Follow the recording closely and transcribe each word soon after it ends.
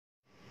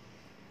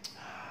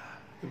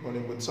Good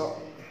morning,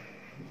 Bunso.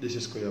 This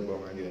is Kuya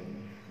Bong again,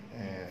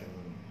 and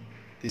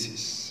this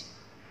is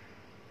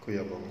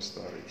Kuya Bong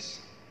Stories.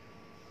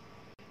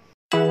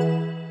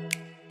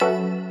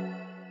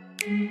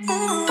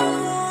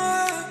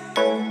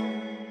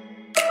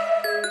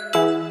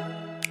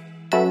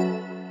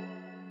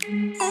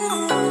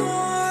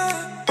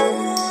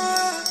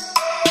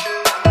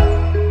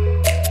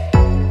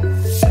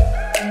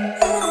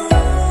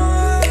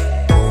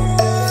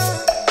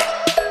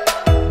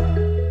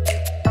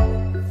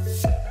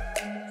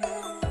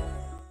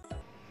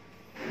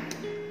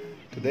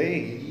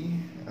 Today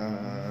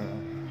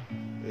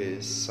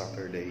is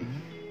Saturday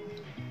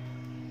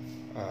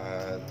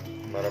at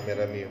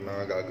marami-rami yung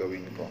mga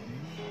gagawin ko.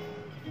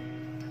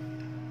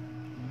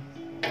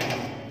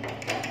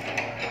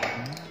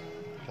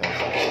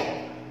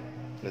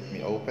 Let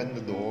me open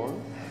the door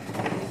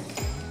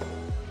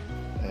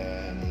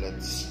and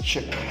let's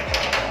check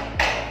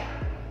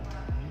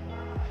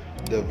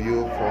the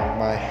view from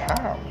my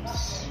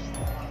house.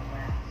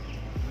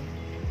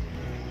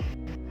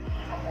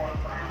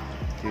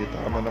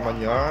 Kita mo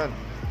naman yan.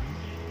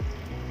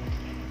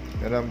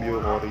 Yan ang view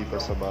ko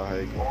rito sa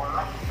bahay ko.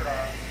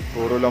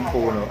 Puro lang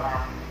puno.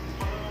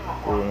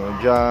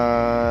 Puno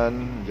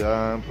dyan,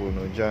 dyan,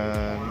 puno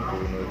dyan,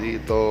 puno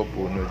dito,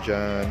 puno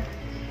dyan,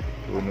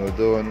 puno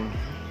dun.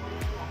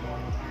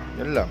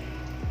 Yan lang.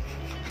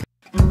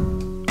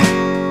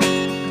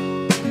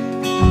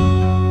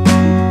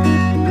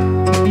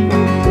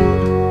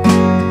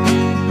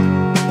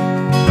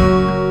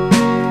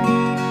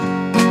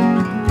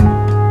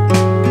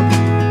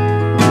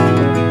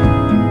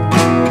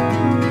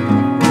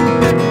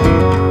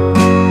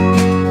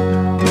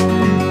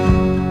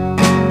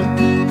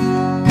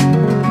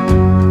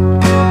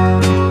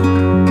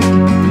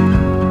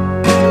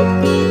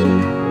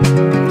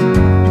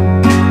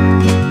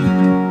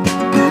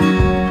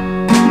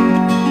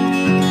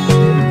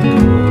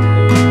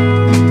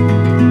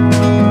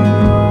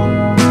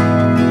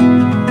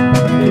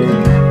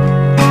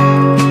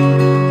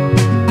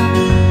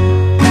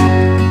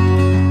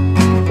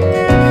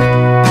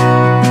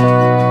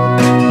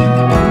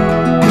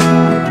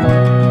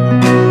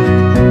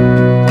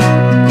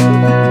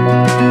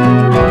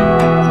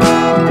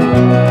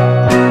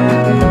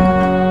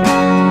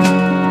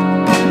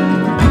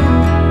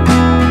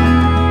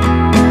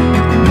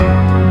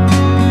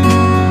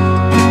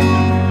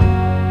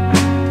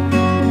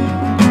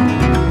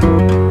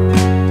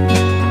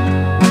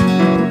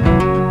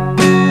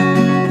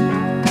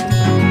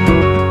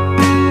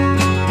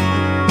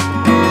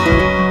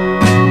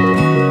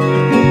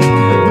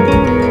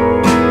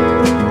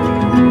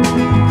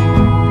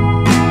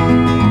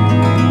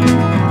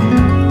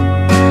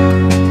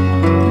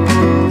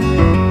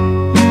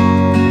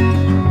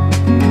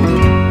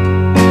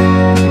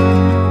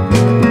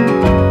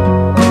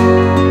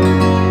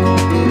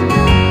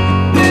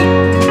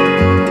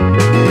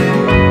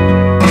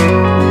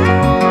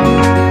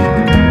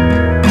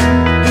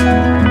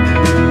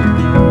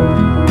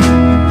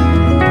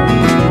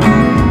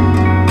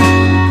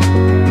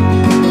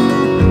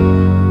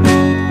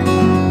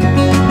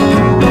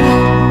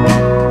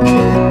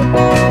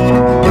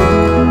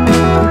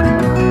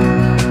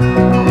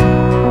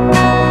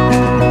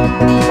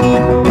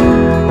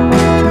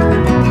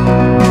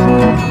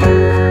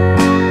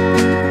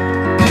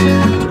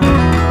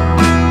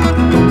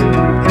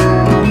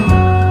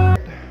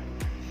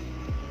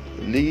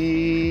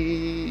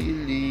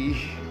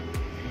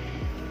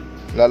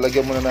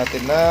 Lalagyan muna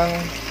natin ng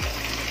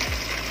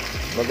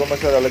bago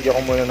lalagyan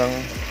ko muna ng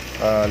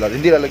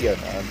hindi lalagyan,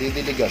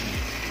 didiligan.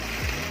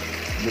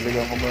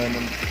 Diligan ko muna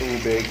ng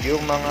tubig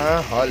yung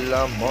mga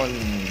halamon.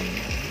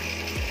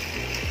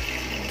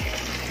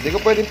 Hindi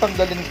ko pwedeng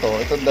tanggalin to,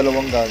 itong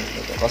dalawang gamit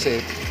ito,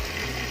 kasi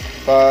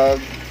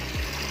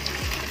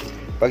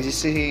pag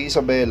si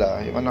Isabela,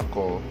 yung anak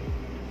ko,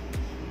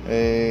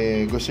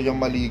 gusto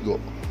niyang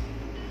maligo.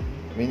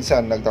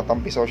 Minsan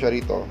nagtatampisaw siya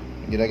rito,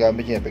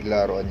 ginagamit niya,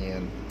 paglaruan niya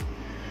yan.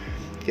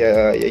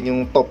 Kaya yan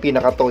yung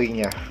pinaka-toy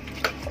niya.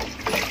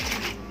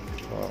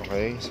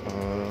 Okay, so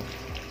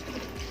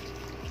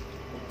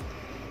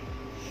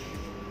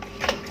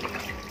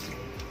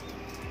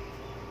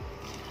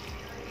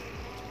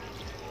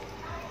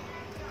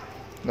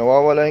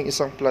nawawala yung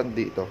isang plant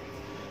dito.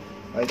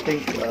 I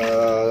think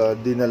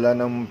dinala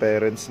ng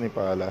parents ni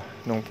Pala,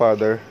 ng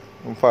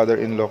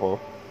father-in-law ko.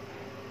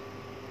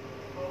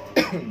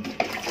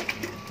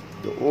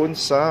 Doon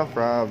sa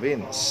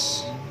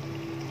province.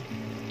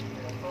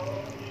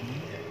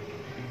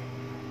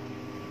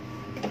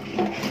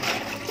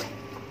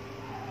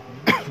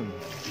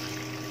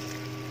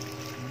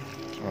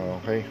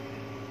 Okay.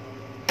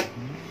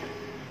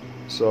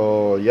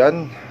 So,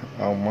 yan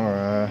ang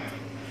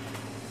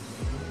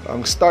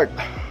start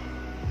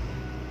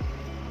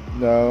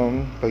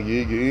ng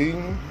pagiging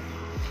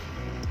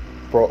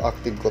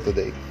proactive ko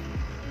today.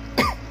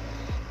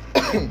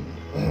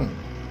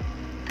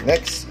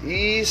 Next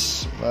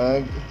is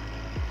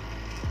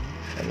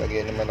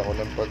nalagyan naman ako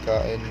ng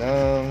pagkain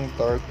ng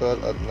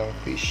turtle at ng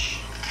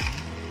fish.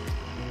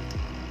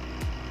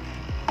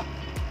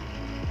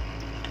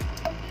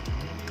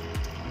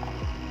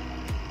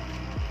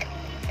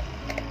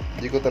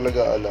 Hindi ko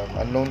talaga alam.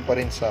 Unknown pa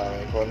rin sa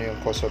akin kung ano yung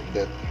cause of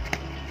death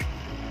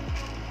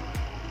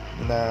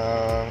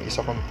ng isa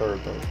kong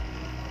turtle.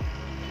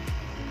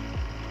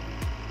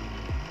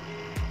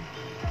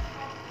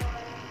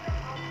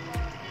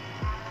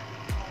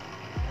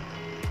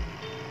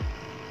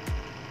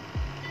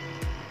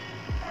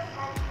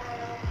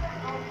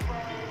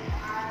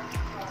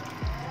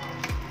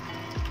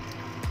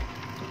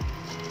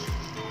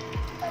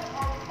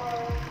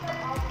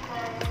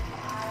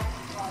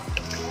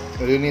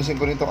 Nalinisin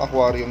ko rin itong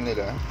aquarium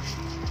nila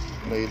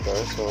later.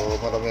 So,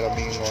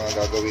 marami-raming mga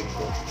gagawin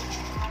ko.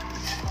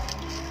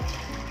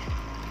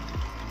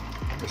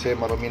 Kasi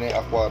marami na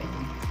yung aquarium.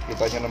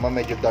 Kita nyo naman,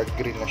 medyo dark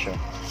green na siya.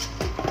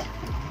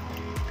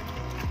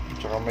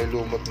 Tsaka may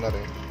lumot na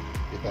rin.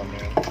 Kita mo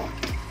yan.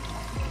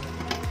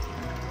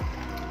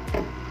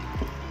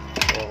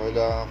 So,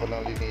 kailangan ko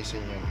lang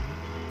linisin yan.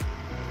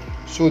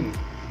 Soon,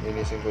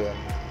 linisin ko yan.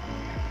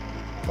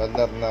 But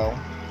not now.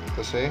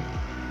 Kasi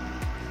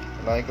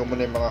unahin ko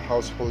muna yung mga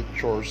household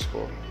chores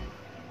ko.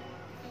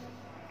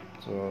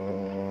 So,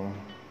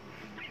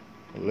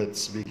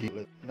 let's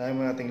begin. Unahin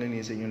mo natin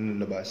linisin yung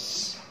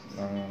labas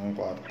ng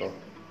kwarto.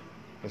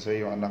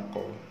 Kasi yung anak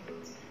ko,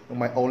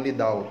 my only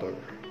daughter,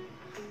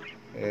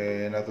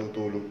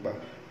 natutulog pa.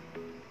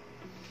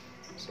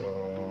 So,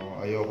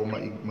 ayoko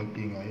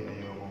mag-ingay,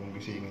 ayoko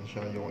gisingin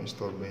siya, ayoko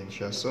istorbahin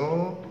siya.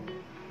 So,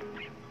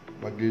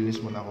 maglinis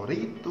muna ako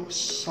rito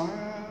sa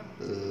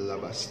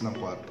labas ng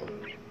kwarto.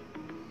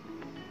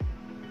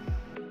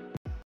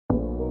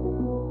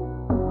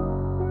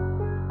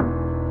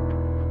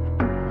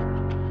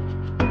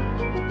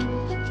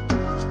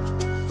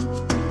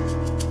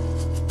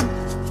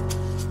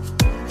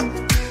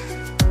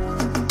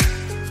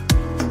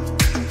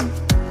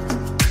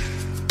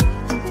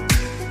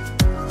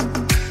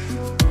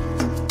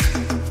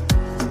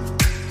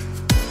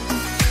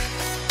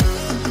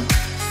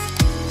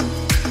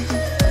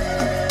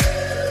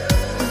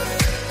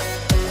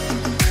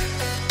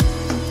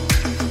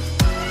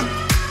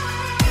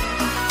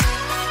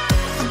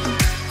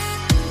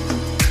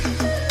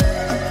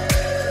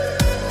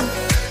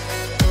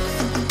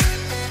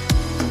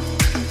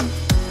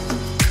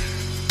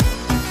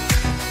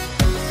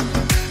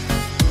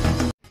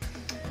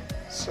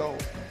 So,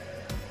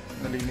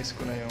 nalinis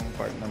ko na yung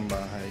part ng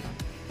bahay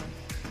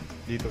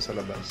dito sa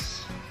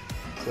labas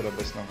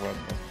ng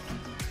kwarto.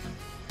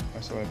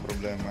 Kaso may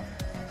problema,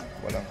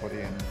 walang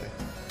kuryente.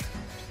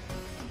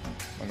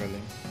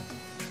 Magaling,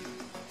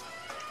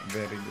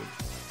 very good,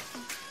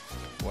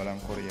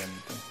 walang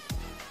kuryente.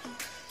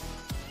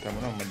 Tama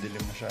na,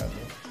 madilim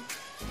masyado.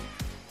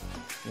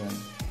 Yan,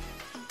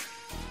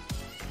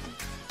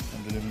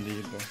 ang dilim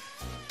dito.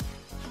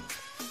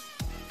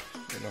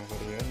 Walang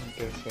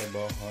kuryente sa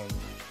bahay.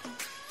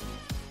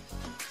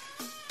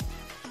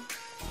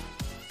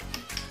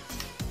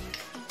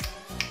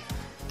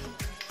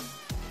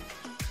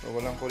 So,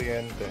 walang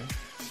kuryente.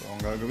 So, ang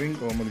gagawin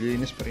ko,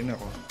 maglilinis pa rin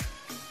ako.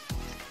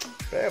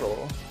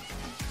 Pero,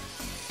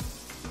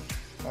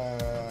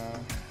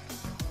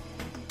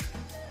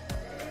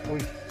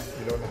 uy,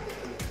 ilaw na.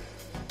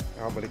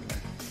 Nakabalik na.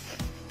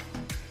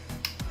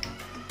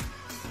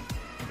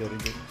 Very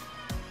good.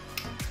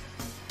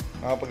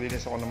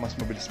 Makapaglinis ako ng mas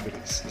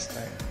mabilis-bilis this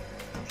time.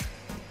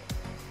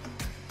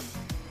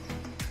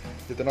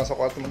 Dito na sa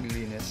kwarto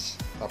maglilinis.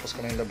 Tapos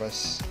ko na yung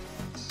labas.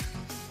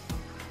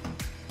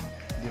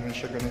 Hindi man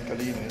siya ganun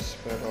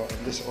kalinis, pero at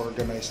least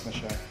organized na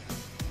siya.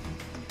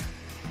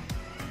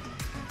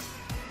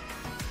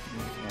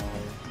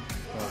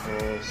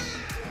 Tapos,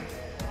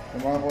 may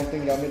mga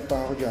konting gamit pa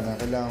ako dyan.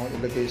 Kailangan ko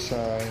ilagay sa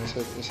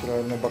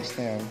na box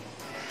na yan.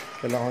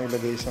 Kailangan ko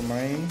ilagay sa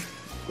may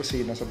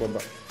kusina sa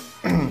baba.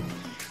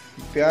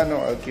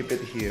 Piano, I'll keep it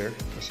here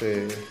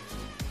kasi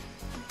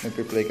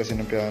nagpe-play kasi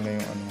ng piano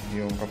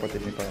yung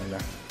kapatid ni Pala,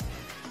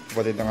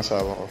 kapatid ng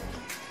asawa ko.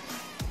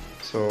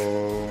 So,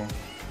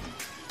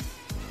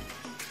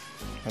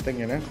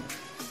 natin yun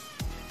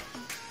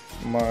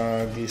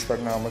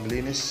mag-start na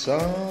maglinis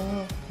sa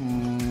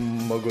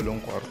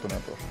magulong kwarto na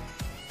to.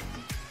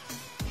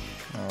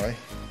 Okay,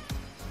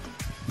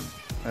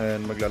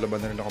 and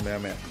maglalaban na rin ako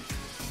maya-maya.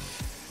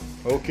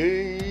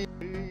 Okay.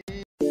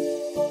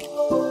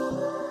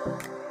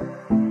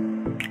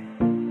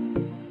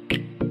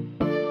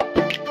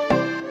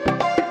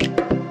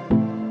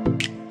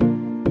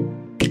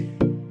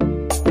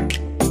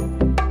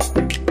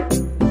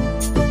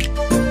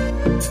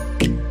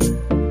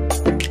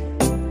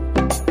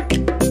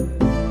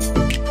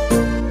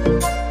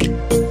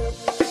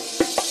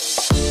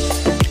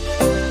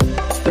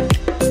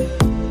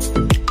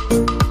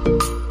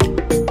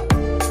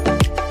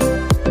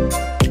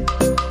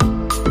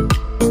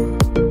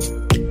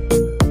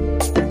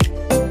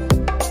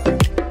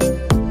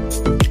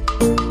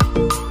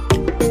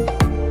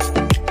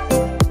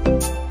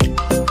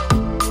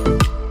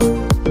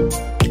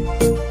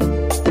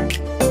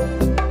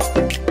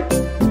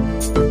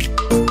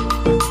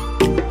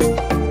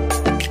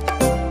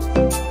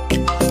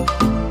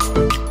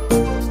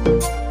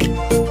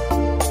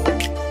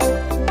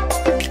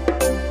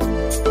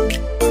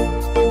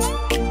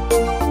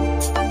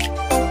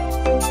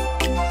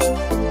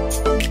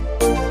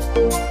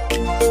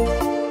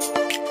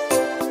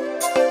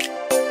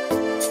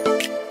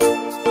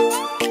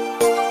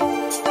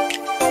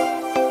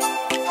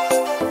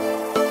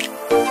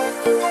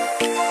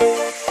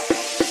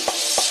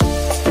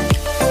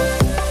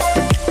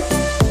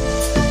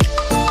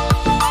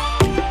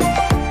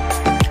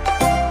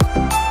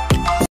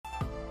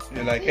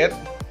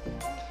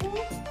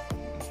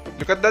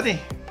 Look at Daddy.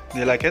 Do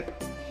you like it?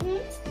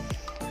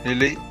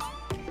 Really?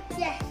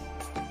 Yes.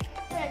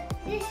 But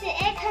this is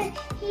egg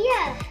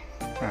here.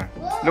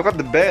 Look at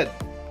the bed.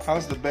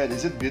 How's the bed?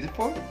 Is it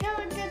beautiful? No,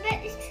 the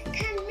bed is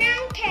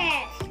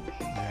blanket.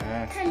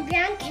 Yeah.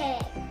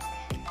 Blanket.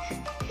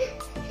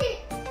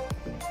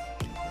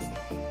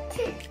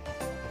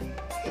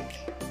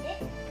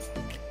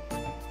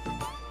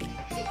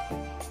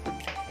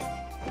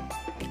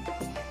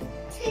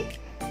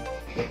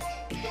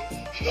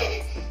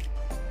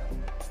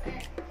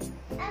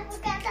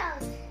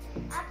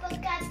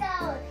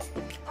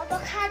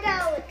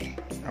 Avocado.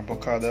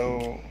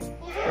 Avocado.